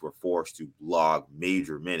Knicks were forced to log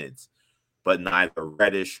major minutes. But neither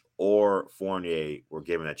Reddish or Fournier were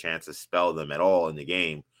given a chance to spell them at all in the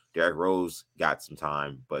game. Derrick Rose got some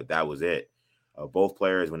time, but that was it. Both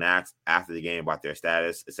players, when asked after the game about their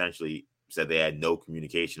status, essentially said they had no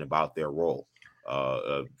communication about their role.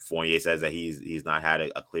 Fournier says that he's not had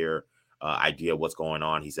a clear idea of what's going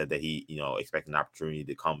on. He said that he expected an opportunity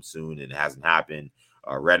to come soon, and it hasn't happened.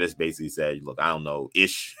 Reddish basically said, "Look, I don't know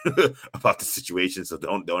ish about the situation, so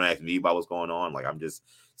don't ask me about what's going on. Like I'm just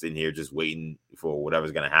sitting here just waiting for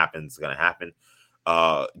whatever's going to happen. It's going to happen."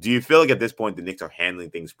 Do you feel like at this point the Knicks are handling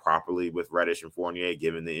things properly with Reddish and Fournier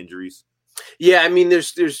given the injuries? Yeah, I mean,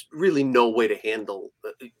 there's really no way to handle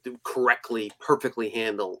perfectly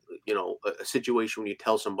handle, a situation when you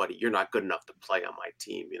tell somebody you're not good enough to play on my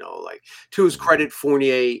team. Like to his credit,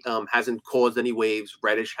 Fournier hasn't caused any waves.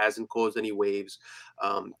 Reddish hasn't caused any waves.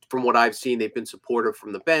 From what I've seen, they've been supportive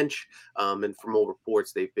from the bench, and from all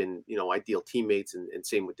reports, they've been ideal teammates. And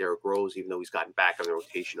same with Derrick Rose, even though he's gotten back on the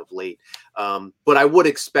rotation of late. But I would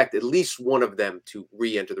expect at least one of them to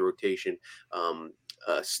re-enter the rotation.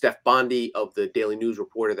 Steph Bondy of the Daily News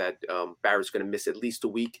reported that Barrett's going to miss at least a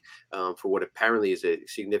week for what apparently is a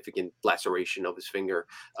significant laceration of his finger.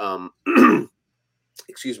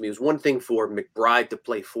 Excuse me. It was one thing for McBride to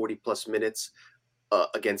play 40-plus minutes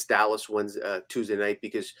against Dallas Tuesday night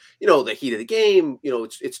because, the heat of the game,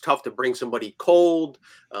 it's tough to bring somebody cold,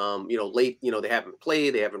 late, they haven't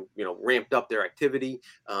played, they haven't, ramped up their activity.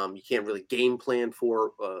 You can't really game plan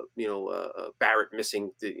for, Barrett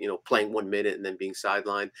missing, playing 1 minute and then being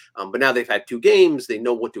sidelined. But now they've had 2 games. They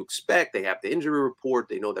know what to expect. They have the injury report.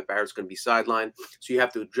 They know that Barrett's going to be sidelined. So you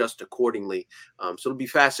have to adjust accordingly. So it'll be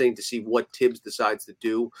fascinating to see what Tibbs decides to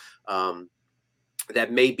do.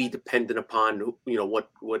 That may be dependent upon,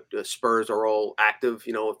 what Spurs are all active,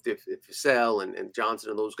 if Vassell and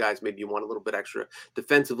Johnson and those guys, maybe you want a little bit extra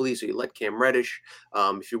defensively. So you let Cam Reddish.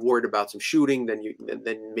 If you're worried about some shooting, then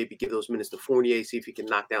maybe give those minutes to Fournier, see if he can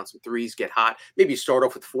knock down some threes, get hot. Maybe you start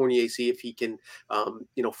off with Fournier, see if he can,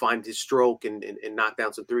 find his stroke and knock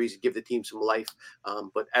down some threes and give the team some life.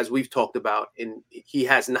 But as we've talked about, he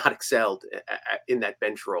has not excelled in that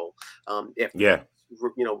bench role.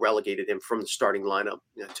 Relegated him from the starting lineup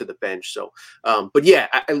to the bench. So, but yeah,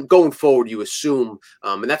 going forward, you assume,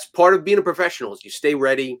 and that's part of being a professional is you stay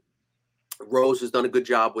ready. Rose has done a good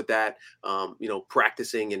job with that,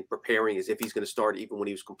 practicing and preparing as if he's going to start even when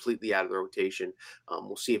he was completely out of the rotation.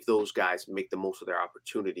 We'll see if those guys make the most of their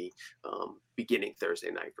opportunity beginning Thursday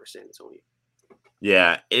night for San Antonio.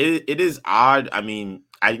 Yeah, it is odd. I mean,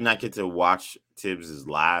 I did not get to watch Tibbs'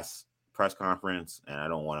 last press conference, and I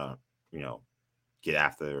don't want to, get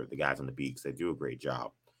after the guys on the beat because they do a great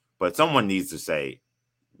job. But someone needs to say,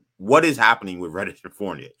 what is happening with Reddish and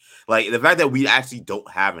Fournier? Like, the fact that we actually don't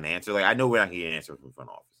have an answer. Like, I know we're not getting an answer from the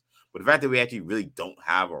front office, but the fact that we actually really don't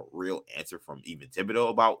have a real answer from even Thibodeau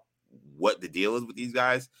about what the deal is with these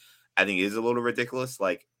guys, I think is a little ridiculous.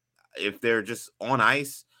 Like, if they're just on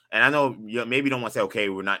ice, and I know maybe you don't want to say, okay,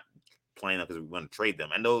 we're not playing them because we want to trade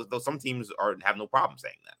them. And though some teams have no problem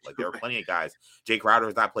saying that. Like, there are plenty of guys. Jay Crowder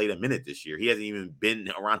has not played a minute this year. He hasn't even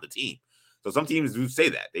been around the team. So some teams do say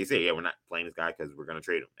that. They say, yeah, we're not playing this guy because we're going to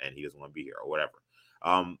trade him and he doesn't want to be here or whatever.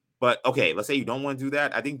 But okay, let's say you don't want to do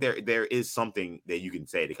that. I think there is something that you can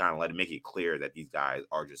say to kind of make it clear that these guys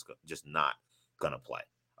are just not going to play.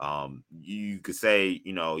 You could say,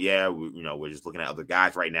 yeah, we're just looking at other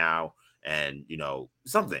guys right now and,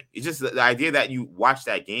 something. It's just the idea that you watch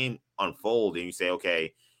that game unfold and you say,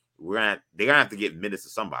 okay, they're going to have to get minutes to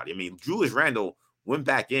somebody. I mean, Julius Randle went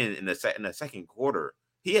back in the second quarter.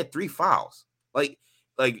 He had 3 fouls. Like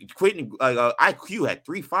Quentin, IQ had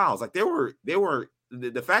 3 fouls. Like they were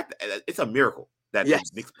the fact that it's a miracle that the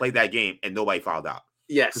Knicks played that game and nobody fouled out.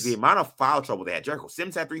 Yes, because the amount of foul trouble they had. Jericho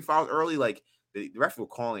Sims had 3 fouls early. Like the refs were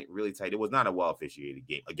calling it really tight. It was not a well officiated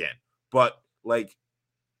game again, but like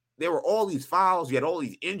there were all these fouls. You had all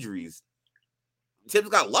these injuries. Tibbs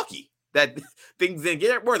got lucky that things didn't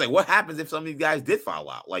get worse. Like, what happens if some of these guys did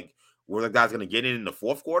foul out? Like, were the guys going to get in the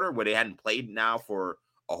fourth quarter where they hadn't played now for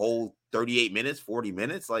a whole 38 minutes, 40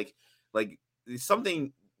 minutes? Like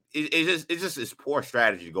something. It's just poor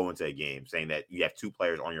strategy to go into a game saying that you have 2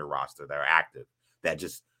 players on your roster that are active that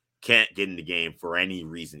just can't get in the game for any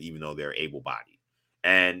reason, even though they're able-bodied.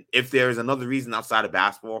 And if there's another reason outside of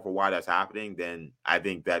basketball for why that's happening, then I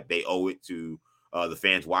think that they owe it to the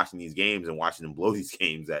fans watching these games and watching them blow these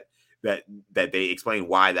games that they explain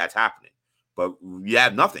why that's happening. But you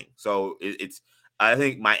have nothing. So I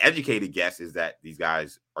think my educated guess is that these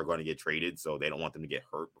guys are going to get traded, so they don't want them to get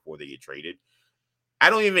hurt before they get traded. I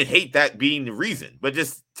don't even hate that being the reason, but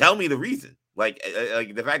just tell me the reason. Like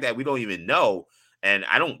the fact that we don't even know, and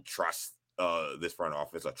I don't trust this front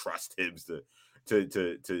office or trust Tibbs to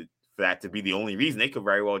for that to be the only reason. They could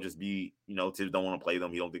very well just be, Tibbs don't want to play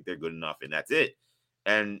them. He don't think they're good enough, and that's it.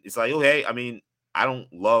 And it's like, okay, I mean,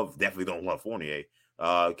 definitely don't love Fournier.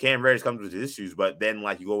 Cam Reddish comes with his issues, but then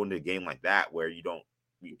like you go into a game like that where you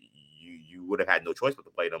would have had no choice but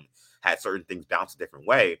to play them, had certain things bounce a different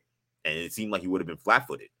way, and it seemed like he would have been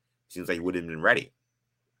flat-footed. Seems like he would have been ready.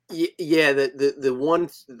 Yeah,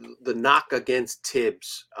 the knock against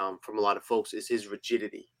Tibbs from a lot of folks is his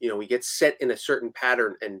rigidity. He gets set in a certain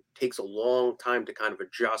pattern and takes a long time to kind of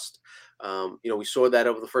adjust. We saw that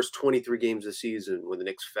over the first 23 games of the season when the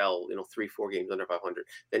Knicks fell, 3-4 games under 500.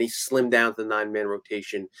 Then he slimmed down to the 9-man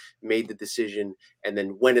rotation, made the decision, and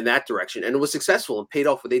then went in that direction. And it was successful and paid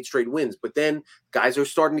off with 8 straight wins. But then guys are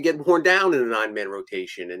starting to get worn down in a 9-man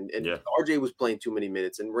rotation. And RJ was playing too many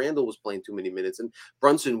minutes, and Randall was playing too many minutes. And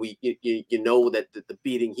Brunson, that the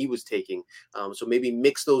beating he was taking. So maybe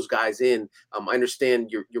mix those guys in. I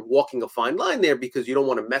understand you're walking a fine line there because you don't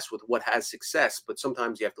want to mess with what has success. But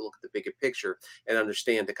sometimes you have to look at the bigger picture and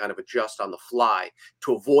understand to kind of adjust on the fly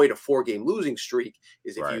to avoid a 4-game losing streak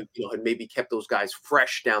is if you had maybe kept those guys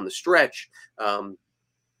fresh down the stretch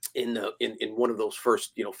in one of those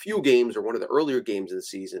first few games or one of the earlier games of the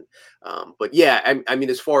season. But yeah, I mean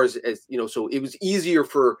as far as so it was easier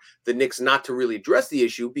for the Knicks not to really address the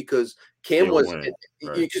issue because Cam was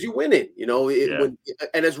because you're winning,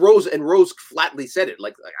 and as Rose flatly said it,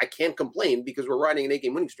 like I can't complain because we're riding an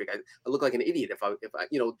 8-game winning streak. I look like an idiot if I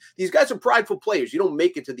these guys are prideful players. You don't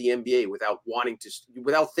make it to the NBA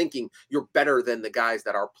without thinking you're better than the guys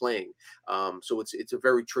that are playing. So it's a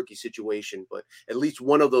very tricky situation, but at least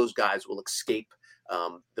one of those guys will escape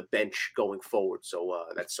the bench going forward. So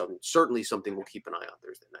that's certainly something we'll keep an eye on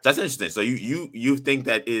Thursday night. That's interesting. So you think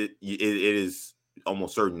that it is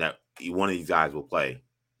almost certain that one of these guys will play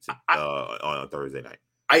on Thursday night?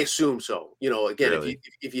 I assume so. Again, really?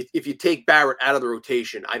 if you take Barrett out of the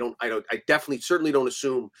rotation, I certainly don't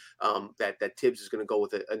assume that Tibbs is going to go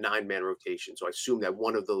with a 9-man rotation. So I assume that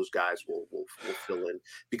one of those guys will fill in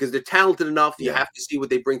because they're talented enough. You have to see what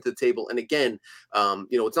they bring to the table. And again,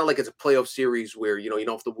 it's not like it's a playoff series where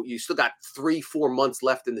you still got 3-4 months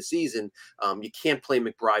left in the season. You can't play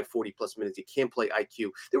McBride 40+ minutes. You can't play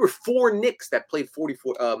IQ. There were 4 Knicks that played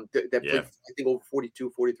 44. Played I think over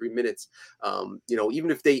 42, 43 minutes. Even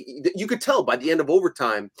if if you could tell by the end of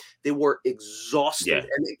overtime, they were exhausted.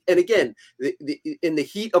 Yeah. And again, in the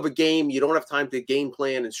heat of a game, you don't have time to game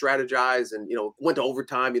plan and strategize. And, went to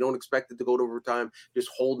overtime. You don't expect it to go to overtime, just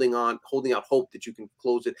holding out hope that you can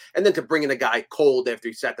close it. And then to bring in a guy cold after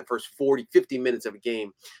he sat the first 40, 50 minutes of a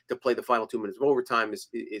game to play the final 2 minutes of overtime is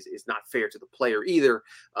not fair to the player either.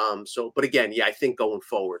 But again, I think going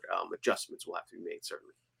forward, adjustments will have to be made,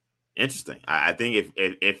 certainly. Interesting. I think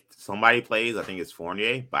if somebody plays, I think it's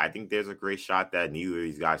Fournier, but I think there's a great shot that neither of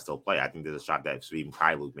these guys still play. I think there's a shot that Svi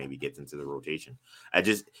Mykhailiuk maybe gets into the rotation. It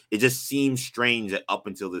just seems strange that up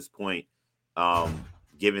until this point,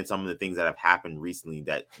 given some of the things that have happened recently,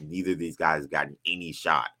 that neither of these guys have gotten any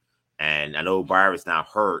shot. And I know Byron's now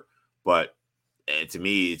hurt, but to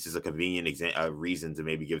me, it's just a convenient reason to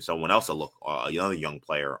maybe give someone else a look, another young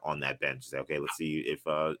player on that bench. Say, okay, let's see if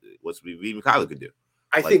what Svi Mykhailiuk could do.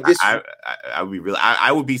 I think this.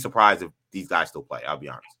 I would be surprised if these guys still play. I'll be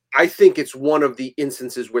honest. I think it's one of the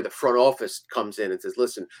instances where the front office comes in and says,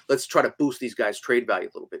 listen, let's try to boost these guys' trade value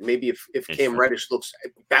a little bit. Maybe if Cam Reddish looks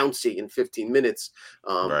bouncy in 15 minutes,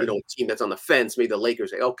 a team that's on the fence, maybe the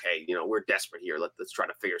Lakers say, okay, we're desperate here. Let's try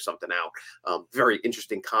to figure something out. Very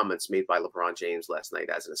interesting comments made by LeBron James last night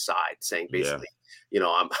as an aside, saying basically,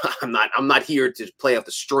 I'm not here to play off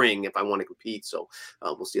the string if I want to compete. So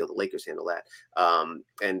we'll see how the Lakers handle that.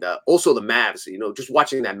 And also the Mavs, just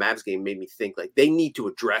watching that Mavs game made me think like they need to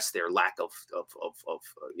address their lack of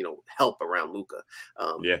help around Luka.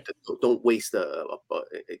 Don't waste the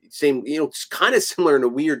same. It's kind of similar in a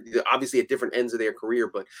weird, obviously at different ends of their career,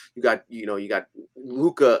 but you got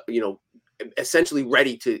Luka, essentially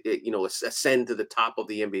ready to ascend to the top of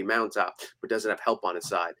the NBA mountaintop, but doesn't have help on his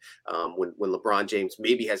side. When LeBron James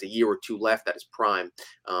maybe has a year or two left at his prime,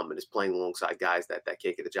 and is playing alongside guys that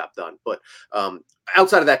can't get the job done. But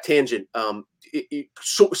outside of that tangent,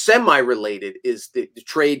 so semi-related is the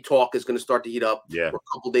trade talk is going to start to heat up. Yeah. We're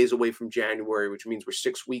a couple days away from January, which means we're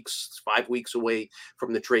 5 weeks away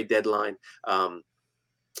from the trade deadline.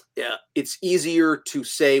 It's easier to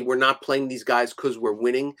say we're not playing these guys because we're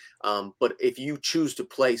winning. But if you choose to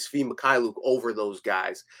play Svi Mykhailiuk over those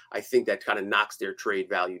guys, I think that kind of knocks their trade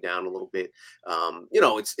value down a little bit.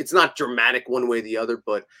 It's not dramatic one way or the other,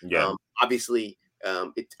 but obviously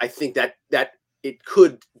I think that it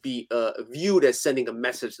could be viewed as sending a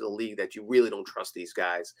message to the league that you really don't trust these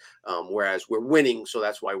guys, whereas we're winning, so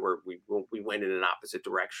that's why we went in an opposite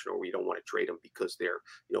direction, or we don't want to trade them because they're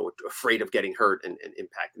afraid of getting hurt and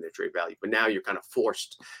impacting their trade value. But now you're kind of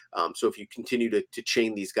forced. So if you continue to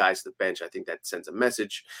chain these guys to the bench, I think that sends a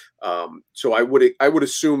message. So I would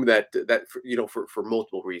assume that for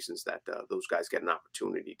multiple reasons that those guys get an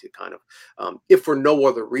opportunity to kind of, if for no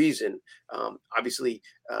other reason, obviously.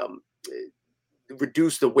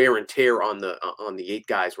 Reduce the wear and tear on the 8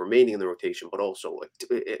 guys remaining in the rotation, but also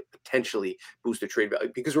potentially boost the trade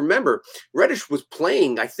value. Because remember, Reddish was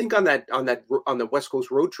playing, I think on the West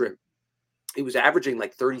Coast road trip, he was averaging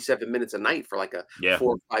like 37 minutes a night for like a 4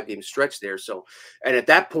 or 5 game stretch there. So, and at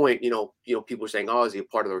that point, people are saying, oh, is he a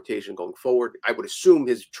part of the rotation going forward? I would assume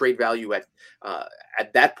his trade value at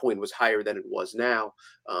that point was higher than it was now.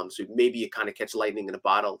 So maybe you kind of catch lightning in a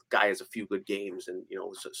bottle. Guy has a few good games and,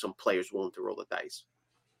 some players willing to roll the dice.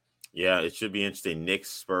 Yeah, it should be interesting. Knicks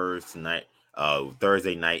Spurs tonight,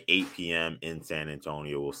 Thursday night, 8 p.m. in San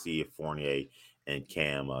Antonio. We'll see if Fournier and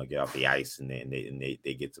Cam get off the ice and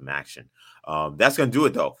they get some action. That's going to do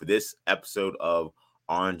it, though, for this episode of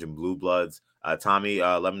Orange and Blue Bloods. Tommy,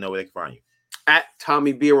 let me know where they can find you. At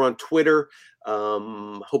Tommy Beer on Twitter.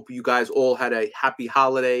 Hope you guys all had a happy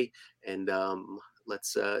holiday, and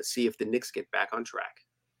let's see if the Knicks get back on track.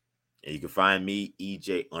 And you can find me,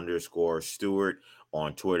 EJ_Stewart,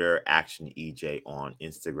 on Twitter, Action EJ on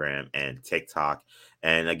Instagram and TikTok.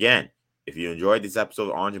 And again, if you enjoyed this episode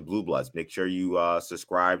of Orange and Blue Bloods, make sure you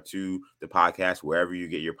subscribe to the podcast wherever you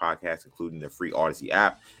get your podcasts, including the free Odyssey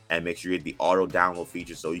app, and make sure you get the auto download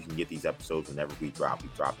feature so you can get these episodes whenever we drop. We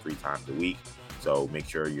drop 3 times a week, so make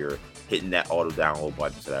sure you're hitting that auto download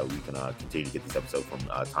button so that we can continue to get this episode from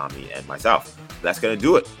Tommy and myself. That's going to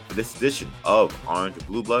do it for this edition of Orange and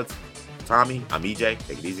Blue Bloods. Tommy, I'm EJ.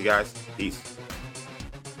 Take it easy, guys. Peace.